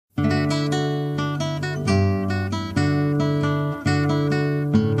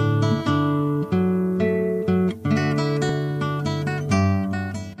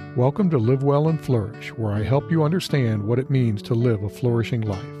Welcome to Live Well and Flourish, where I help you understand what it means to live a flourishing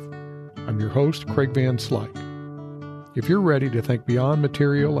life. I'm your host, Craig Van Slyke. If you're ready to think beyond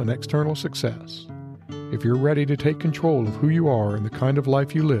material and external success, if you're ready to take control of who you are and the kind of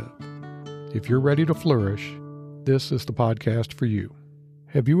life you live, if you're ready to flourish, this is the podcast for you.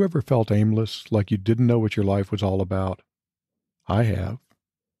 Have you ever felt aimless, like you didn't know what your life was all about? I have.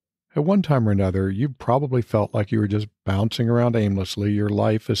 At one time or another, you've probably felt like you were just bouncing around aimlessly, your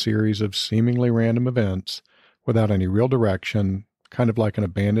life a series of seemingly random events without any real direction, kind of like an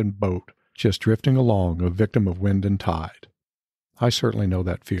abandoned boat, just drifting along, a victim of wind and tide. I certainly know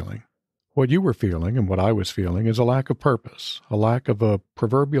that feeling. What you were feeling and what I was feeling is a lack of purpose, a lack of a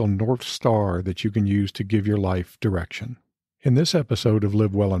proverbial North Star that you can use to give your life direction. In this episode of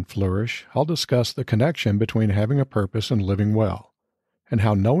Live Well and Flourish, I'll discuss the connection between having a purpose and living well, and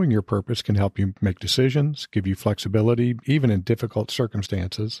how knowing your purpose can help you make decisions, give you flexibility, even in difficult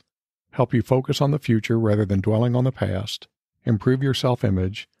circumstances, help you focus on the future rather than dwelling on the past, improve your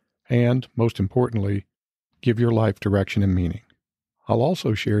self-image, and, most importantly, give your life direction and meaning. I'll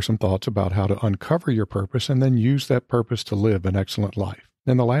also share some thoughts about how to uncover your purpose and then use that purpose to live an excellent life.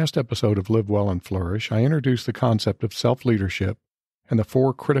 In the last episode of Live Well and Flourish, I introduced the concept of self-leadership and the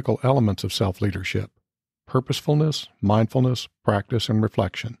 4 critical elements of self-leadership: purposefulness, mindfulness, practice, and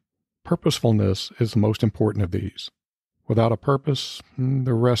reflection. Purposefulness is the most important of these. Without a purpose,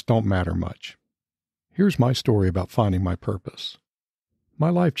 the rest don't matter much. Here's my story about finding my purpose. My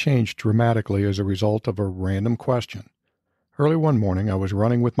life changed dramatically as a result of a random question. Early one morning, I was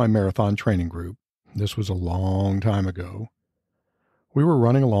running with my marathon training group. This was a long time ago. We were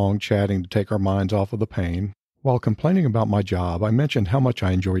running along, chatting to take our minds off of the pain. While complaining about my job, I mentioned how much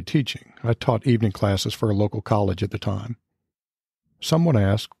I enjoyed teaching. I taught evening classes for a local college at the time. Someone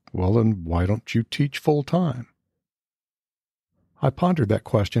asked, "Well, then why don't you teach full-time?" I pondered that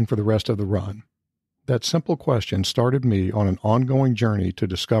question for the rest of the run. That simple question started me on an ongoing journey to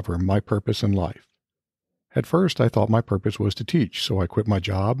discover my purpose in life. At first, I thought my purpose was to teach, so I quit my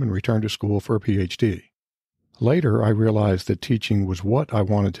job and returned to school for a PhD. Later, I realized that teaching was what I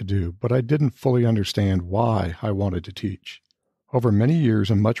wanted to do, but I didn't fully understand why I wanted to teach. Over many years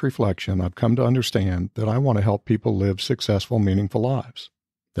and much reflection, I've come to understand that I want to help people live successful, meaningful lives.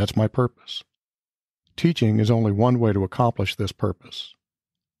 That's my purpose. Teaching is only one way to accomplish this purpose.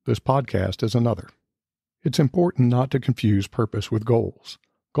 This podcast is another. It's important not to confuse purpose with goals.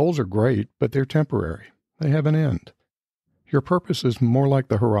 Goals are great, but they're temporary. They have an end. Your purpose is more like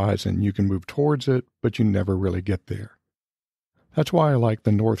the horizon. You can move towards it, but you never really get there. That's why I like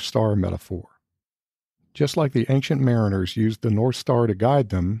the North Star metaphor. Just like the ancient mariners used the North Star to guide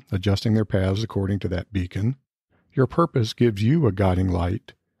them, adjusting their paths according to that beacon, your purpose gives you a guiding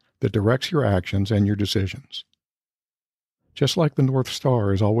light that directs your actions and your decisions. Just like the North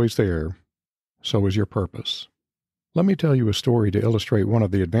Star is always there, so is your purpose. Let me tell you a story to illustrate one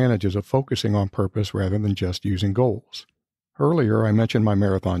of the advantages of focusing on purpose rather than just using goals. Earlier, I mentioned my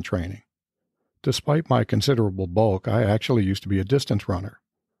marathon training. Despite my considerable bulk, I actually used to be a distance runner.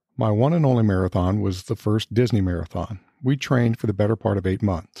 My one and only marathon was the first Disney marathon. We trained for the better part of 8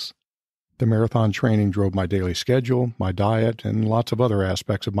 months. The marathon training drove my daily schedule, my diet, and lots of other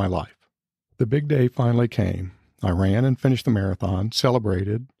aspects of my life. The big day finally came. I ran and finished the marathon,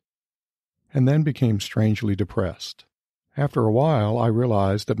 celebrated, and then became strangely depressed. After a while, I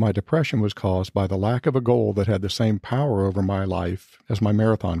realized that my depression was caused by the lack of a goal that had the same power over my life as my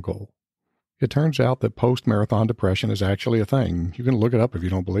marathon goal. It turns out that post-marathon depression is actually a thing. You can look it up if you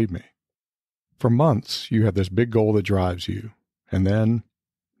don't believe me. For months, you have this big goal that drives you, and then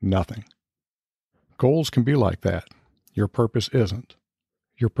nothing. Goals can be like that. Your purpose isn't.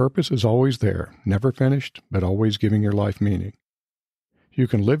 Your purpose is always there, never finished, but always giving your life meaning. You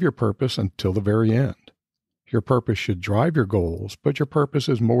can live your purpose until the very end. Your purpose should drive your goals, but your purpose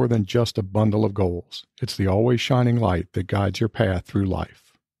is more than just a bundle of goals. It's the always shining light that guides your path through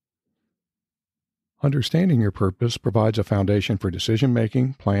life. Understanding your purpose provides a foundation for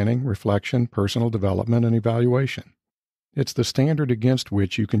decision-making, planning, reflection, personal development, and evaluation. It's the standard against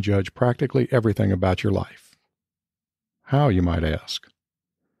which you can judge practically everything about your life. How, you might ask?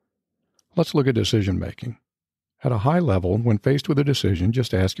 Let's look at decision-making. At a high level, when faced with a decision,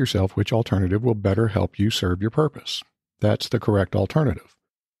 just ask yourself which alternative will better help you serve your purpose. That's the correct alternative.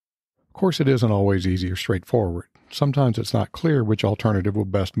 Of course, it isn't always easy or straightforward. Sometimes it's not clear which alternative will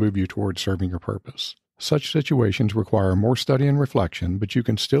best move you towards serving your purpose. Such situations require more study and reflection, but you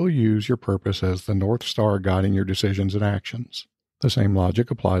can still use your purpose as the North Star guiding your decisions and actions. The same logic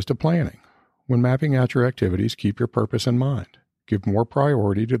applies to planning. When mapping out your activities, keep your purpose in mind. Give more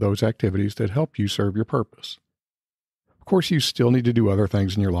priority to those activities that help you serve your purpose. Of course, you still need to do other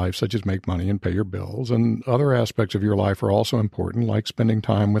things in your life, such as make money and pay your bills, and other aspects of your life are also important, like spending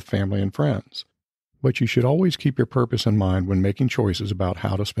time with family and friends. But you should always keep your purpose in mind when making choices about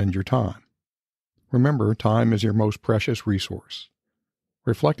how to spend your time. Remember, time is your most precious resource.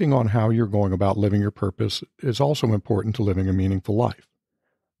 Reflecting on how you're going about living your purpose is also important to living a meaningful life.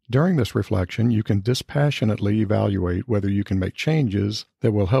 During this reflection, you can dispassionately evaluate whether you can make changes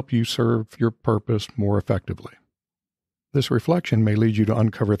that will help you serve your purpose more effectively. This reflection may lead you to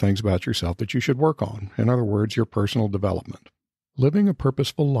uncover things about yourself that you should work on, in other words, your personal development. Living a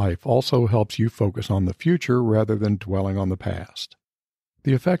purposeful life also helps you focus on the future rather than dwelling on the past.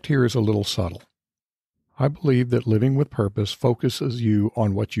 The effect here is a little subtle. I believe that living with purpose focuses you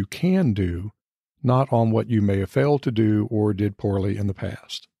on what you can do, not on what you may have failed to do or did poorly in the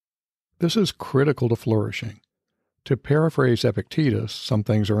past. This is critical to flourishing. To paraphrase Epictetus, some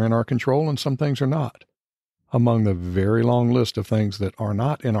things are in our control and some things are not. Among the very long list of things that are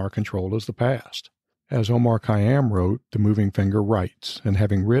not in our control is the past. As Omar Khayyam wrote, the moving finger writes, and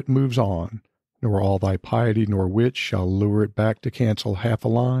having writ moves on, nor all thy piety nor wit shall lure it back to cancel half a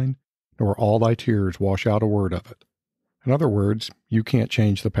line, nor all thy tears wash out a word of it. In other words, you can't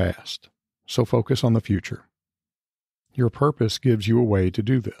change the past, so focus on the future. Your purpose gives you a way to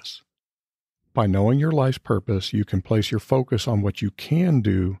do this. By knowing your life's purpose, you can place your focus on what you can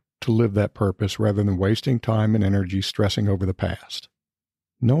do to live that purpose rather than wasting time and energy stressing over the past.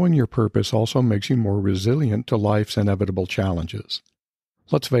 Knowing your purpose also makes you more resilient to life's inevitable challenges.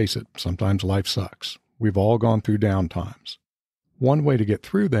 Let's face it, sometimes life sucks. We've all gone through down times. One way to get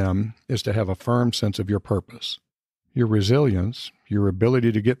through them is to have a firm sense of your purpose. Your resilience, your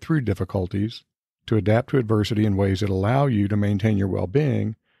ability to get through difficulties, to adapt to adversity in ways that allow you to maintain your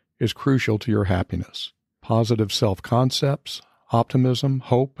well-being, is crucial to your happiness. Positive self-concepts, optimism,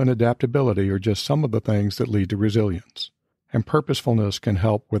 hope, and adaptability are just some of the things that lead to resilience, and purposefulness can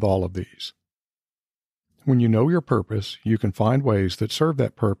help with all of these. When you know your purpose, you can find ways that serve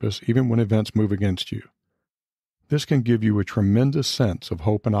that purpose even when events move against you. This can give you a tremendous sense of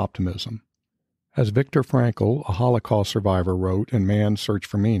hope and optimism. As Viktor Frankl, a Holocaust survivor, wrote in Man's Search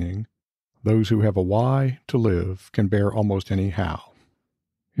for Meaning, those who have a why to live can bear almost any how.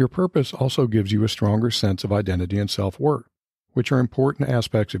 Your purpose also gives you a stronger sense of identity and self-worth, which are important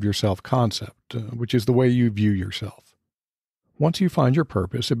aspects of your self-concept, which is the way you view yourself. Once you find your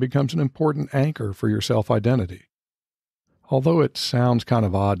purpose, it becomes an important anchor for your self-identity. Although it sounds kind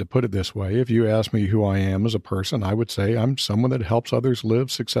of odd to put it this way, if you ask me who I am as a person, I would say I'm someone that helps others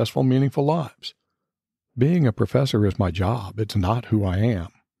live successful, meaningful lives. Being a professor is my job. It's not who I am.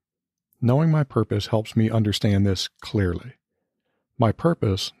 Knowing my purpose helps me understand this clearly. My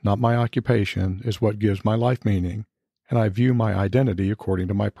purpose, not my occupation, is what gives my life meaning, and I view my identity according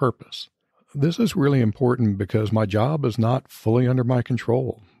to my purpose. This is really important because my job is not fully under my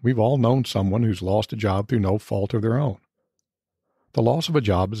control. We've all known someone who's lost a job through no fault of their own. The loss of a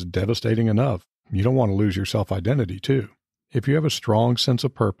job is devastating enough. You don't want to lose your self-identity, too. If you have a strong sense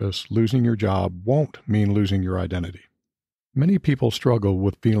of purpose, losing your job won't mean losing your identity. Many people struggle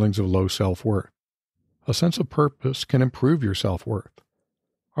with feelings of low self-worth. A sense of purpose can improve your self-worth.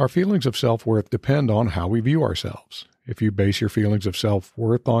 Our feelings of self-worth depend on how we view ourselves. If you base your feelings of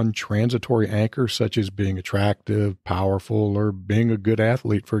self-worth on transitory anchors such as being attractive, powerful, or being a good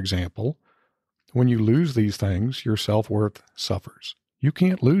athlete, for example, when you lose these things, your self-worth suffers. You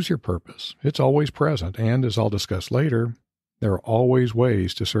can't lose your purpose. It's always present, and as I'll discuss later, there are always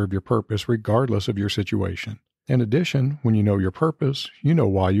ways to serve your purpose regardless of your situation. In addition, when you know your purpose, you know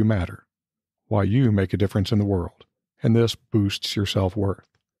why you matter, why you make a difference in the world, and this boosts your self-worth.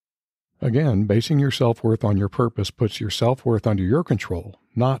 Again, basing your self-worth on your purpose puts your self-worth under your control,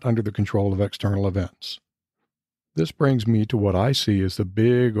 not under the control of external events. This brings me to what I see as the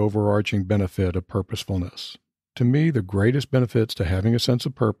big overarching benefit of purposefulness. To me, the greatest benefits to having a sense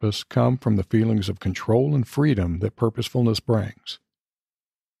of purpose come from the feelings of control and freedom that purposefulness brings.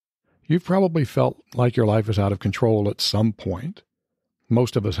 You've probably felt like your life is out of control at some point.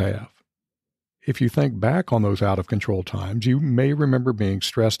 Most of us have. If you think back on those out-of-control times, you may remember being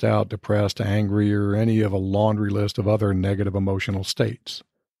stressed out, depressed, angry, or any of a laundry list of other negative emotional states.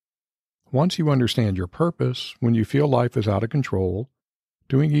 Once you understand your purpose, when you feel life is out of control,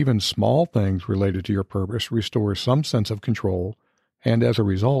 doing even small things related to your purpose restores some sense of control and, as a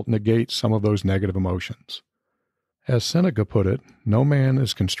result, negates some of those negative emotions. As Seneca put it, no man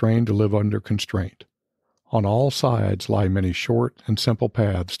is constrained to live under constraint. On all sides lie many short and simple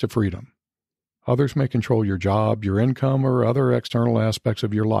paths to freedom. Others may control your job, your income, or other external aspects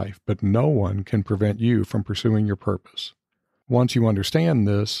of your life, but no one can prevent you from pursuing your purpose. Once you understand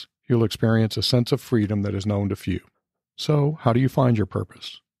this, you'll experience a sense of freedom that is known to few. So, how do you find your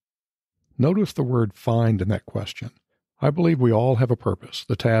purpose? Notice the word find in that question. I believe we all have a purpose.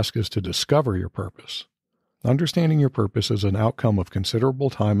 The task is to discover your purpose. Understanding your purpose is an outcome of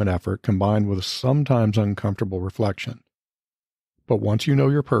considerable time and effort combined with sometimes uncomfortable reflection. But once you know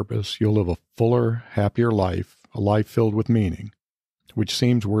your purpose, you'll live a fuller, happier life, a life filled with meaning, which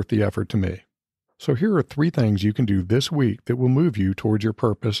seems worth the effort to me. So here are 3 things you can do this week that will move you towards your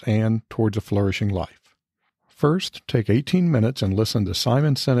purpose and towards a flourishing life. First, take 18 minutes and listen to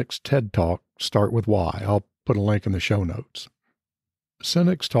Simon Sinek's TED Talk, Start With Why. I'll put a link in the show notes.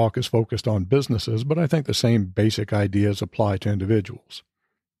 Sinek's talk is focused on businesses, but I think the same basic ideas apply to individuals.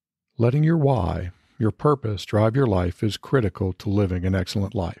 Letting your why, your purpose, drive your life is critical to living an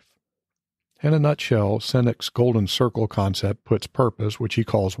excellent life. In a nutshell, Sinek's golden circle concept puts purpose, which he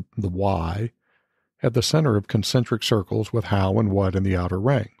calls the why, at the center of concentric circles with how and what in the outer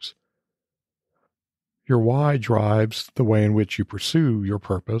rings. Your why drives the way in which you pursue your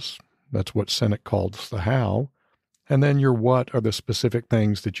purpose. That's what Sinek calls the how. And then your what are the specific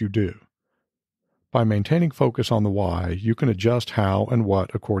things that you do. By maintaining focus on the why, you can adjust how and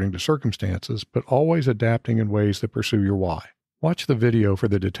what according to circumstances, but always adapting in ways that pursue your why. Watch the video for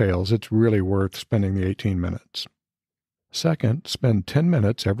the details. It's really worth spending the 18 minutes. Second, spend 10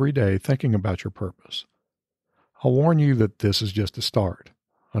 minutes every day thinking about your purpose. I'll warn you that this is just a start.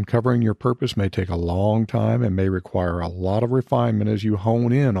 Uncovering your purpose may take a long time and may require a lot of refinement as you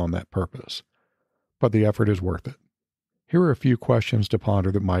hone in on that purpose, but the effort is worth it. Here are a few questions to ponder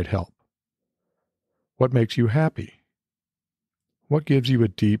that might help. What makes you happy? What gives you a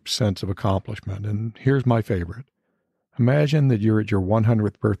deep sense of accomplishment? And here's my favorite. Imagine that you're at your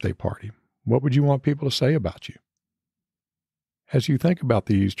 100th birthday party. What would you want people to say about you? As you think about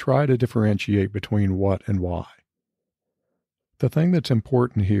these, try to differentiate between what and why. The thing that's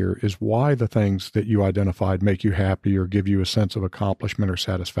important here is why the things that you identified make you happy or give you a sense of accomplishment or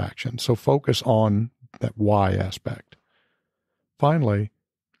satisfaction. So focus on that why aspect. Finally,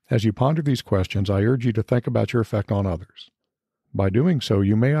 as you ponder these questions, I urge you to think about your effect on others. By doing so,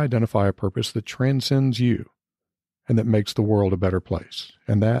 you may identify a purpose that transcends you and that makes the world a better place.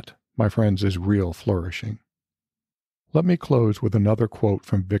 And that, my friends, is real flourishing. Let me close with another quote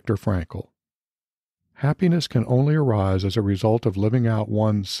from Viktor Frankl. Happiness can only arise as a result of living out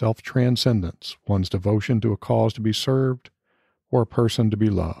one's self-transcendence, one's devotion to a cause to be served, or a person to be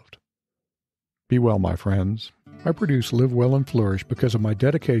loved. Be well, my friends. I produce Live Well and Flourish because of my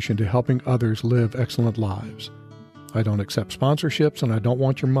dedication to helping others live excellent lives. I don't accept sponsorships and I don't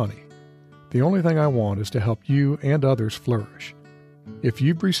want your money. The only thing I want is to help you and others flourish. If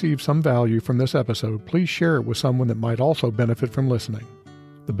you've received some value from this episode, please share it with someone that might also benefit from listening.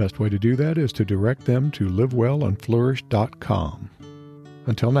 The best way to do that is to direct them to livewellandflourish.com.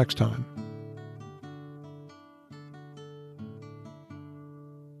 Until next time.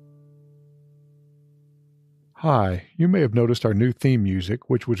 Hi, you may have noticed our new theme music,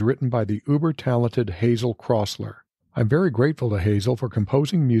 which was written by the uber-talented Hazel Crossler. I'm very grateful to Hazel for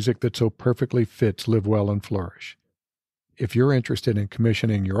composing music that so perfectly fits Live Well and Flourish. If you're interested in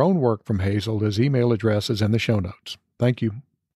commissioning your own work from Hazel, his email address is in the show notes. Thank you.